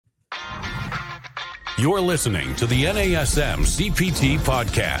You're listening to the NASM CPT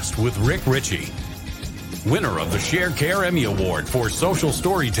podcast with Rick Ritchie, winner of the ShareCare Emmy Award for Social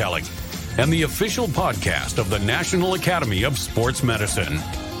Storytelling and the official podcast of the National Academy of Sports Medicine.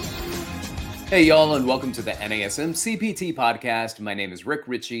 Hey, y'all, and welcome to the NASM CPT podcast. My name is Rick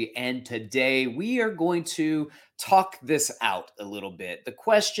Ritchie, and today we are going to talk this out a little bit. The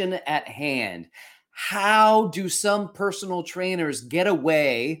question at hand: how do some personal trainers get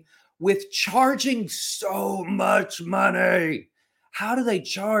away with charging so much money? How do they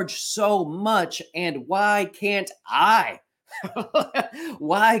charge so much, and why can't I?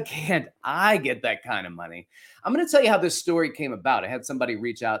 Why can't I get that kind of money? I'm going to tell you how this story came about. I had somebody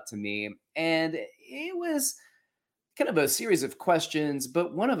reach out to me, and it was kind of a series of questions,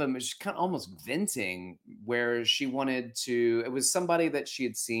 but one of them is kind of almost venting, where she wanted to, it was somebody that she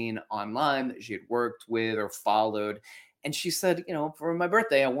had seen online that she had worked with or followed. And she said, for my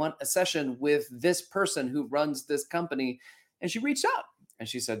birthday, I want a session with this person who runs this company. And she reached out and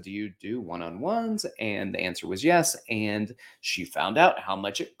she said, do you do one-on-ones? And the answer was yes. And she found out how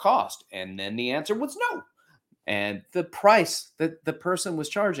much it cost. And then the answer was no. And the price that the person was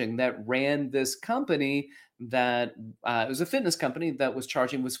charging that ran this company, that it was a fitness company that was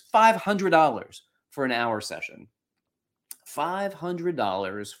charging, was $500 for an hour session.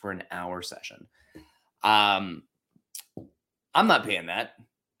 $500 for an hour session. I'm not paying that.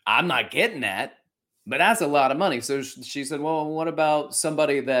 I'm not getting that, but that's a lot of money. So she said, well, what about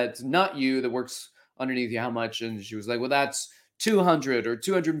somebody that's not you that works underneath you? How much? And she was like, well, that's $200 or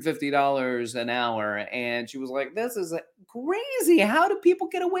 $250 an hour. And she was like, this is crazy. How do people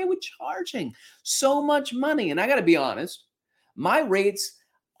get away with charging so much money? And I got to be honest, my rates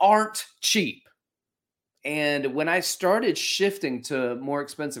aren't cheap. And when I started shifting to more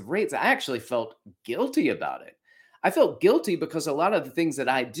expensive rates, I actually felt guilty about it. I felt guilty because a lot of the things that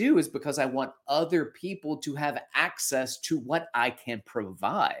I do is because I want other people to have access to what I can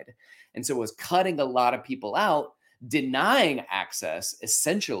provide. And so it was cutting a lot of people out, denying access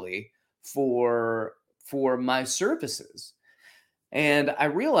essentially for my services. And I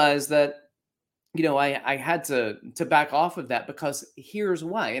realized that, I had to back off of that, because here's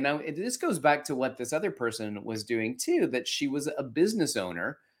why. And this goes back to what this other person was doing too, that she was a business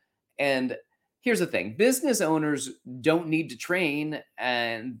owner. And here's the thing: business owners don't need to train,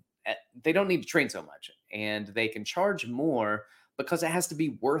 and they don't need to train so much, and they can charge more because it has to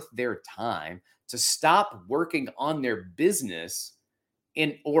be worth their time to stop working on their business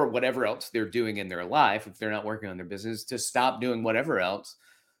or whatever else they're doing in their life. If they're not working on their business, to stop doing whatever else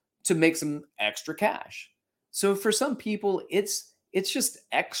to make some extra cash. So for some people, it's just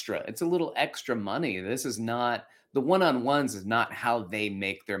extra. It's a little extra money. This is not, the one-on-ones is not how they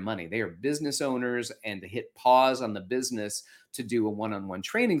make their money. They are business owners, and to hit pause on the business to do a one-on-one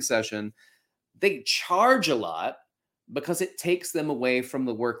training session, they charge a lot because it takes them away from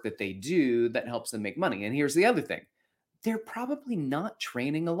the work that they do that helps them make money. And here's the other thing: they're probably not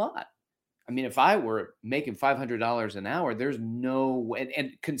training a lot. I mean, if I were making $500 an hour, there's no way,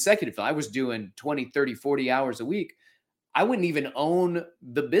 and consecutively, I was doing 20, 30, 40 hours a week, I wouldn't even own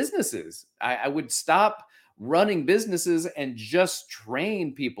the businesses. I would stop running businesses and just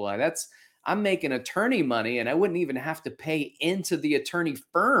train people. I'm making attorney money, and I wouldn't even have to pay into the attorney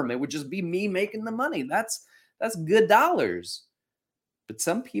firm. It would just be me making the money. That's good dollars. But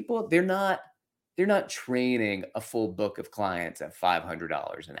some people, they're not training a full book of clients at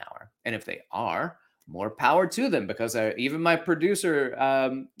 $500 an hour. And if they are, more power to them, because even my producer,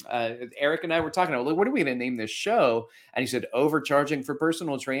 Eric, and I were talking about, what are we going to name this show? And he said, overcharging for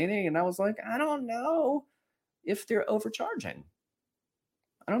personal training. And I was like, I don't know if they're overcharging.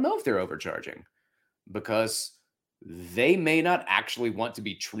 I don't know if they're overcharging, because they may not actually want to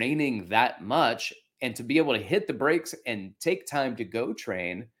be training that much, and to be able to hit the brakes and take time to go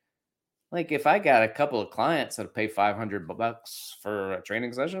train. Like, if I got a couple of clients that pay $500 for a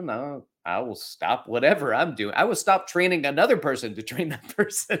training session, I will stop whatever I'm doing. I will stop training another person to train that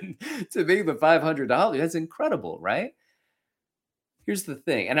person to make the $500. That's incredible, right? Here's the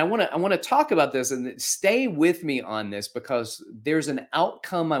thing, and I want to talk about this, and stay with me on this, because there's an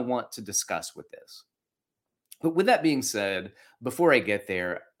outcome I want to discuss with this. But with that being said, before I get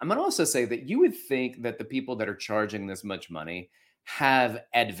there, I'm going to also say that you would think that the people that are charging this much money have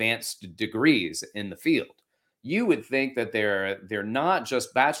advanced degrees in the field. You would think that they're not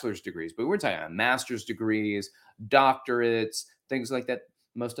just bachelor's degrees, but we're talking about master's degrees, doctorates, things like that.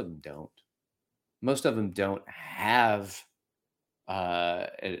 Most of them don't. Most of them don't have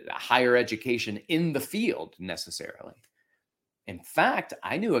higher education in the field necessarily. In fact,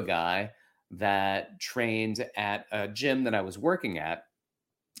 I knew a guy that trained at a gym that I was working at,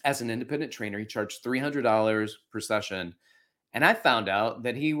 as an independent trainer. He charged $300 per session. And I found out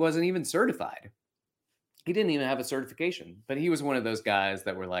that he wasn't even certified. He didn't even have a certification, but he was one of those guys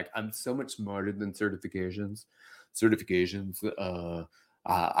that were like, I'm so much smarter than certifications.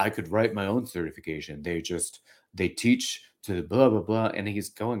 I could write my own certification. They teach to blah, blah, blah. And he's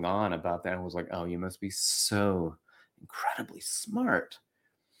going on about that. And I was like, oh, you must be so incredibly smart.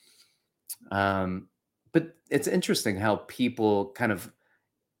 But it's interesting how people kind of,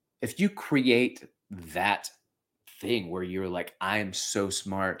 if you create that thing where you're like, I am so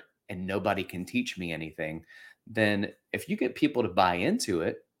smart and nobody can teach me anything, then if you get people to buy into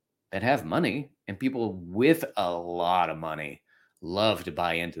it that have money, and people with a lot of money love to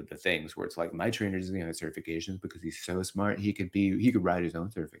buy into the things where it's like, my trainer doesn't have certifications because he's so smart, he could write his own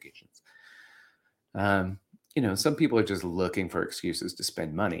certifications. Some people are just looking for excuses to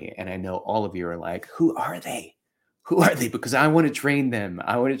spend money. And I know all of you are like, who are they? Who are they? Because I want to train them.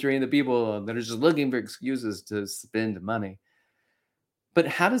 I want to train the people that are just looking for excuses to spend money. But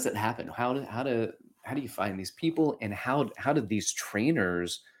how does it happen? How do you find these people, and how do these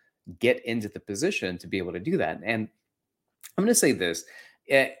trainers get into the position to be able to do that? And I'm going to say this: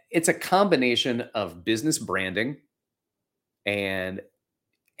 it's a combination of business branding and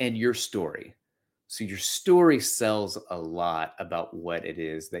your story. So your story sells a lot about what it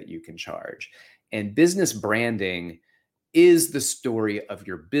is that you can charge. And business branding is the story of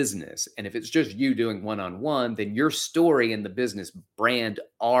your business. And if it's just you doing one-on-one, then your story and the business brand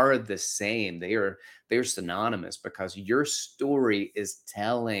are the same. They're synonymous, because your story is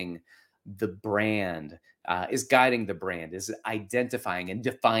telling the brand, is guiding the brand, is identifying and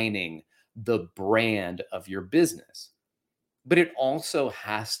defining the brand of your business. But it also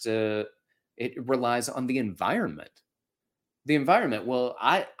it relies on the environment. The environment. Well,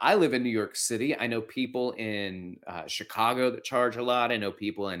 I live in New York City. I know people in Chicago that charge a lot. I know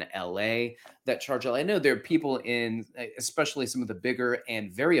people in LA that charge a lot. I know there are people in, especially some of the bigger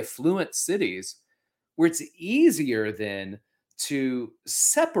and very affluent cities, where it's easier then to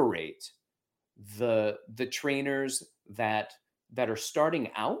separate the trainers that are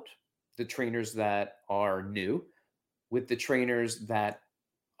starting out, the trainers that are new, with the trainers that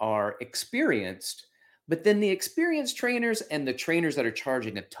are experienced. But then the experienced trainers and the trainers that are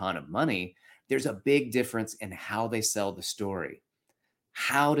charging a ton of money, there's a big difference in how they sell the story.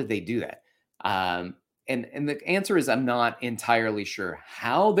 How do they do that? And the answer is, I'm not entirely sure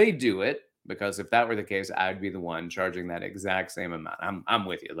how they do it, because if that were the case, I'd be the one charging that exact same amount. I'm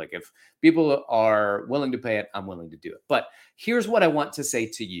with you. Like, if people are willing to pay it, I'm willing to do it. But here's what I want to say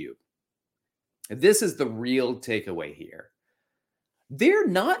to you. This is the real takeaway here. They're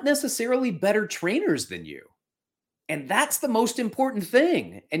not necessarily better trainers than you. And that's the most important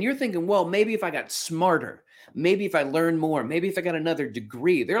thing. And you're thinking, well, maybe if I got smarter, maybe if I learned more, maybe if I got another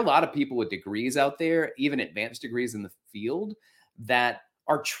degree. There are a lot of people with degrees out there, even advanced degrees in the field, that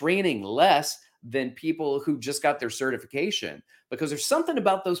are training less than people who just got their certification. Because there's something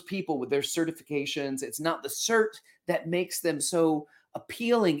about those people with their certifications. It's not the cert that makes them so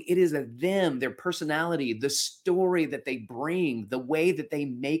appealing. It is them, their personality, the story that they bring, the way that they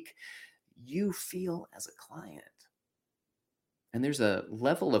make you feel as a client. And there's a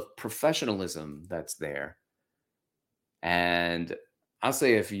level of professionalism that's there. And I'll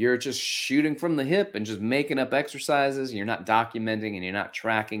say, if you're just shooting from the hip and just making up exercises, and you're not documenting and you're not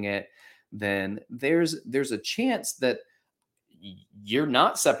tracking it, then there's a chance that you're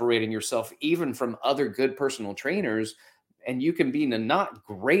not separating yourself even from other good personal trainers. And you can be not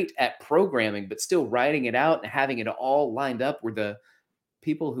great at programming, but still writing it out and having it all lined up where the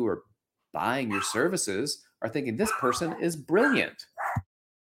people who are buying your services are thinking, this person is brilliant.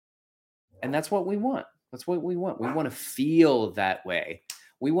 And that's what we want. That's what we want. We want to feel that way.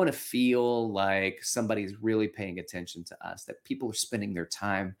 We want to feel like somebody's really paying attention to us, that people are spending their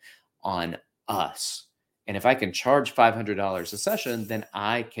time on us. And if I can charge $500 a session, then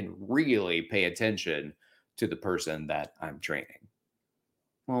I can really pay attention to the person that I'm training.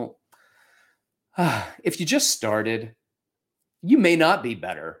 Well, if you just started, you may not be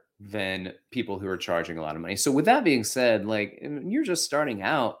better than people who are charging a lot of money. So with that being said, like, you're just starting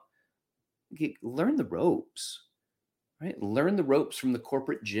out, learn the ropes, right? Learn the ropes from the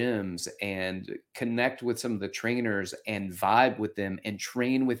corporate gyms and connect with some of the trainers and vibe with them and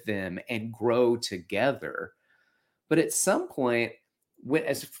train with them and grow together. But at some point,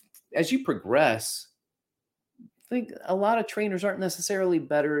 as you progress, I think a lot of trainers aren't necessarily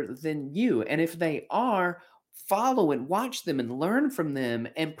better than you. And if they are, follow and watch them and learn from them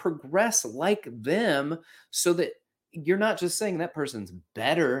and progress like them, so that you're not just saying that person's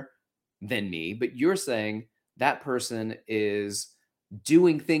better than me, but you're saying that person is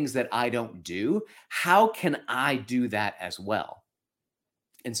doing things that I don't do. How can I do that as well?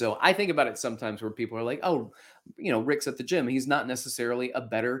 And so I think about it sometimes where people are like, oh, Rick's at the gym. He's not necessarily a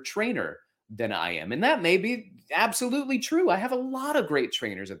better trainer than I am. And that may be absolutely true. I have a lot of great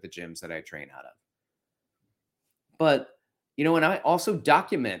trainers at the gyms that I train out of. But, and I also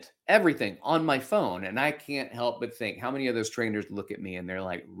document everything on my phone. And I can't help but think how many of those trainers look at me and they're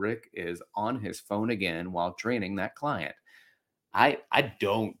like, Rick is on his phone again while training that client. I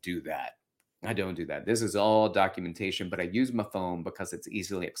don't do that. I don't do that. This is all documentation, but I use my phone because it's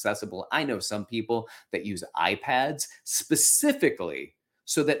easily accessible. I know some people that use iPads specifically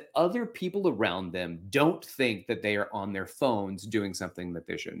so that other people around them don't think that they are on their phones doing something that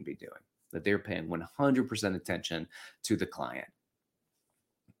they shouldn't be doing, that they're paying 100% attention to the client.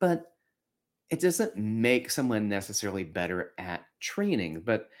 But it doesn't make someone necessarily better at training.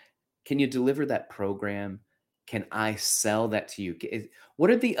 But can you deliver that program? Can I sell that to you? What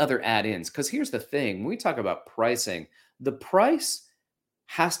are the other add-ins? Because here's the thing, when we talk about pricing, the price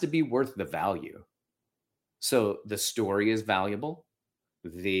has to be worth the value. So the story is valuable.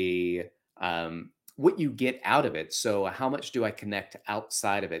 The what you get out of it. So how much do I connect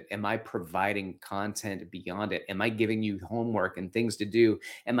outside of it? Am I providing content beyond it? Am I giving you homework and things to do?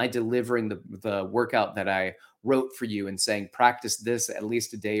 Am I delivering the workout that I wrote for you and saying, practice this at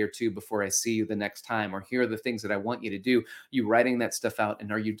least a day or two before I see you the next time? Or here are the things that I want you to do. You writing that stuff out,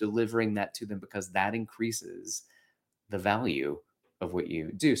 and are you delivering that to them? Because that increases the value of what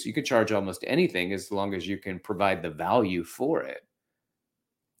you do. So you can charge almost anything as long as you can provide the value for it.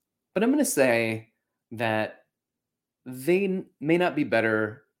 But I'm going to say that they may not be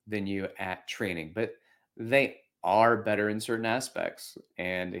better than you at training, but they are better in certain aspects.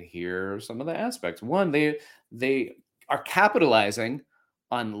 And here are some of the aspects. One, they are capitalizing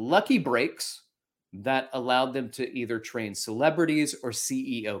on lucky breaks that allowed them to either train celebrities or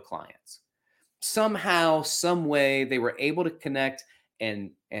CEO clients. Somehow, some way, they were able to connect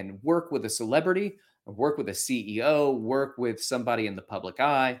and work with a celebrity, work with a CEO, work with somebody in the public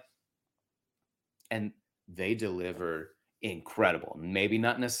eye, and they deliver incredible. Maybe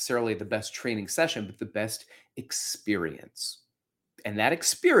not necessarily the best training session, but the best experience. And that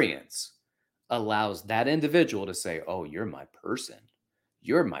experience allows that individual to say, oh, you're my person.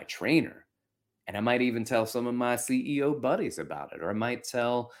 You're my trainer. And I might even tell some of my CEO buddies about it, or I might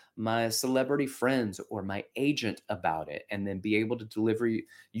tell my celebrity friends or my agent about it, and then be able to deliver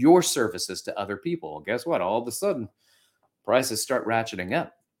your services to other people. Well, guess what? All of a sudden, prices start ratcheting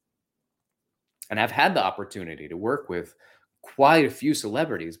up. And I've had the opportunity to work with quite a few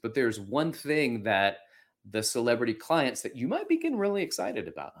celebrities, but there's one thing that the celebrity clients that you might be getting really excited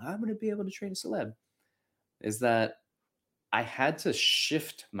about, I'm going to be able to train a celeb, is that I had to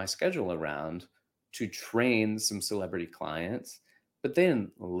shift my schedule around to train some celebrity clients, but they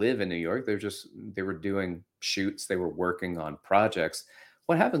didn't live in New York. They were doing shoots, they were working on projects.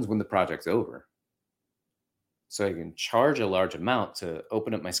 What happens when the project's over? So I can charge a large amount to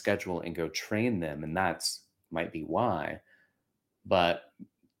open up my schedule and go train them. And that's might be why. But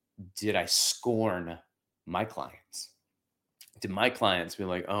did I scorn my clients? Did my clients be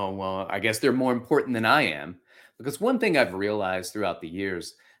like, oh, well, I guess they're more important than I am? Because one thing I've realized throughout the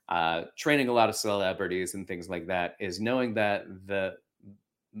years, training a lot of celebrities and things like that, is knowing that the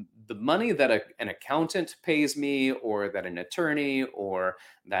money that an accountant pays me, or that an attorney, or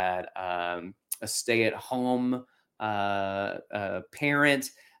that a stay-at-home parent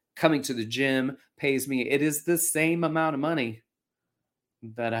coming to the gym pays me, it is the same amount of money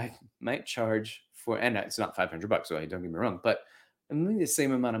that I might charge for, and it's not $500, so don't get me wrong, but I'm the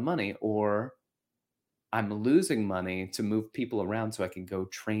same amount of money, or I'm losing money to move people around so I can go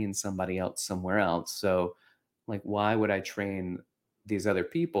train somebody else somewhere else. So, like, why would I train these other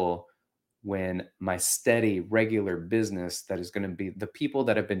people when my steady, regular business that is going to be the people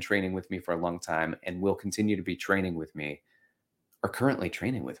that have been training with me for a long time and will continue to be training with me are currently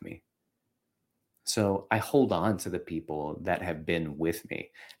training with me? So I hold on to the people that have been with me.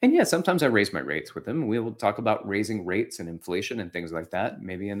 And yeah, sometimes I raise my rates with them. We will talk about raising rates and inflation and things like that,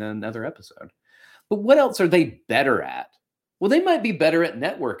 maybe in another episode. But what else are they better at? Well, they might be better at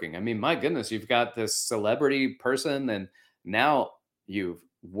networking. I mean, my goodness, you've got this celebrity person, and now you've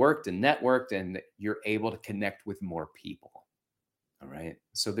worked and networked, and you're able to connect with more people. All right.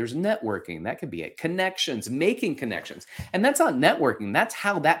 So there's networking. That could be it. Connections, making connections. And that's not networking. That's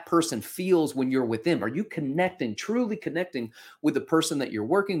how that person feels when you're with them. Are you connecting, truly connecting with the person that you're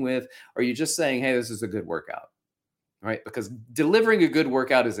working with? Or are you just saying, hey, this is a good workout? Right? Because delivering a good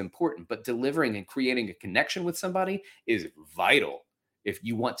workout is important, but delivering and creating a connection with somebody is vital if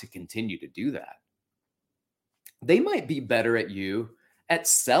you want to continue to do that. They might be better at you at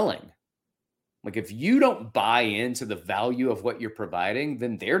selling. Like if you don't buy into the value of what you're providing,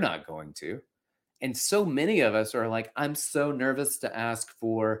 then they're not going to. And so many of us are like, I'm so nervous to ask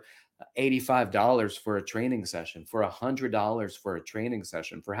for $85 for a training session, for $100 for a training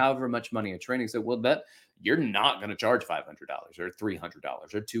session, for however much money a training session. Well, that you're not going to charge $500 or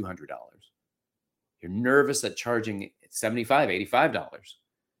 $300 or $200. You're nervous at charging $75, $85,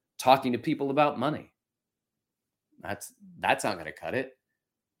 talking to people about money. That's not going to cut it.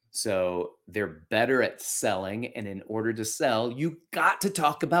 So they're better at selling. And in order to sell, you got to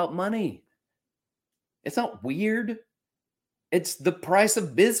talk about money. It's not weird. It's the price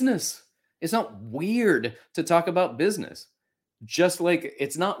of business. It's not weird to talk about business. Just like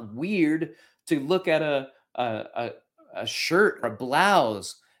it's not weird to look at a shirt or a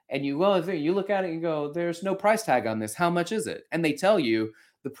blouse and you look at it and you go, there's no price tag on this. How much is it? And they tell you,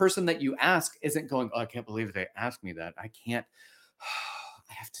 the person that you ask isn't going, oh, I can't believe they asked me that. I can't.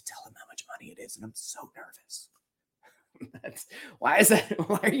 I have to tell them how much money it is. And I'm so nervous. Why is that?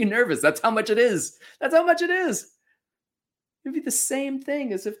 Why are you nervous? That's how much it is. That's how much it is. It'd be the same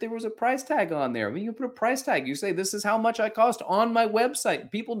thing as if there was a price tag on there. I mean, you put a price tag. You say, this is how much I cost on my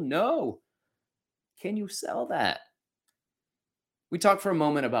website. People know. Can you sell that? We talked for a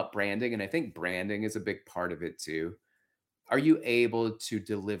moment about branding, and I think branding is a big part of it too. Are you able to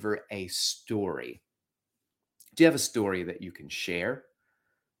deliver a story? Do you have a story that you can share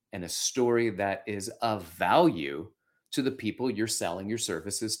and a story that is of value to the people you're selling your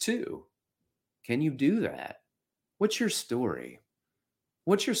services to? Can you do that? What's your story?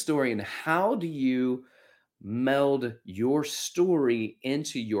 What's your story, and how do you meld your story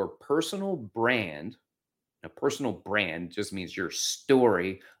into your personal brand? A personal brand just means your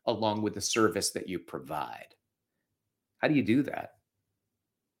story along with the service that you provide. How do you do that?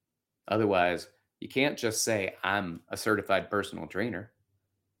 Otherwise, you can't just say, I'm a certified personal trainer,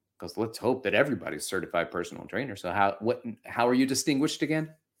 because let's hope that everybody's a certified personal trainer. So how are you distinguished again?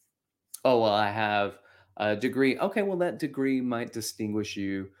 Oh, well, I have a degree. Okay, well, that degree might distinguish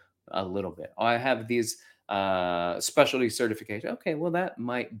you a little bit. Oh, I have these specialty certifications. Okay, well, that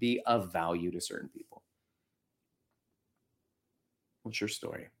might be of value to certain people. What's your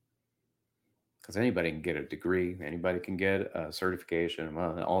story? Because anybody can get a degree, anybody can get a certification,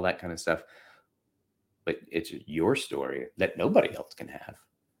 all that kind of stuff. But it's your story that nobody else can have,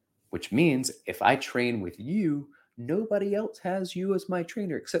 which means if I train with you, nobody else has you as my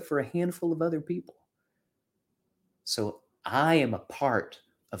trainer except for a handful of other people. So I am a part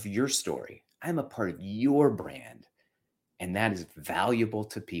of your story. I'm a part of your brand, and that is valuable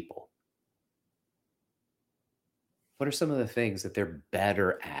to people. What are some of the things that they're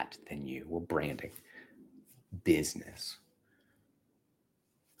better at than you? Well, branding, business,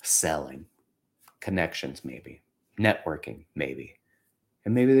 selling, connections, maybe, networking, maybe,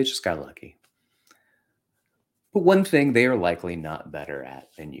 and maybe they just got lucky. But one thing they are likely not better at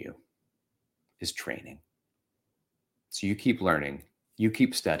than you is training. So you keep learning, you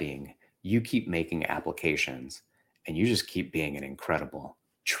keep studying, you keep making applications, and you just keep being an incredible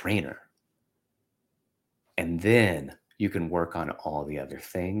trainer. And then you can work on all the other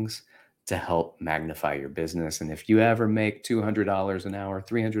things to help magnify your business. And if you ever make $200 an hour,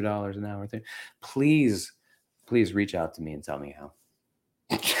 $300 an hour, please reach out to me and tell me how.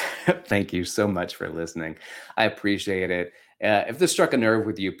 Thank you so much for listening. I appreciate it. If this struck a nerve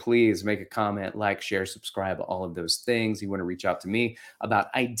with you, please make a comment, like, share, subscribe, all of those things. You want to reach out to me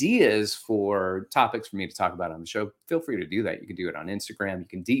about ideas for topics for me to talk about on the show, feel free to do that. You can do it on Instagram. You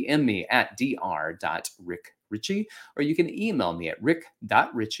can DM me at dr.rickrichey, or you can email me at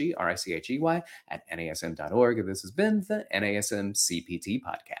rick.richey, RICHEY, at nasm.org. This has been the NASM CPT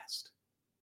podcast.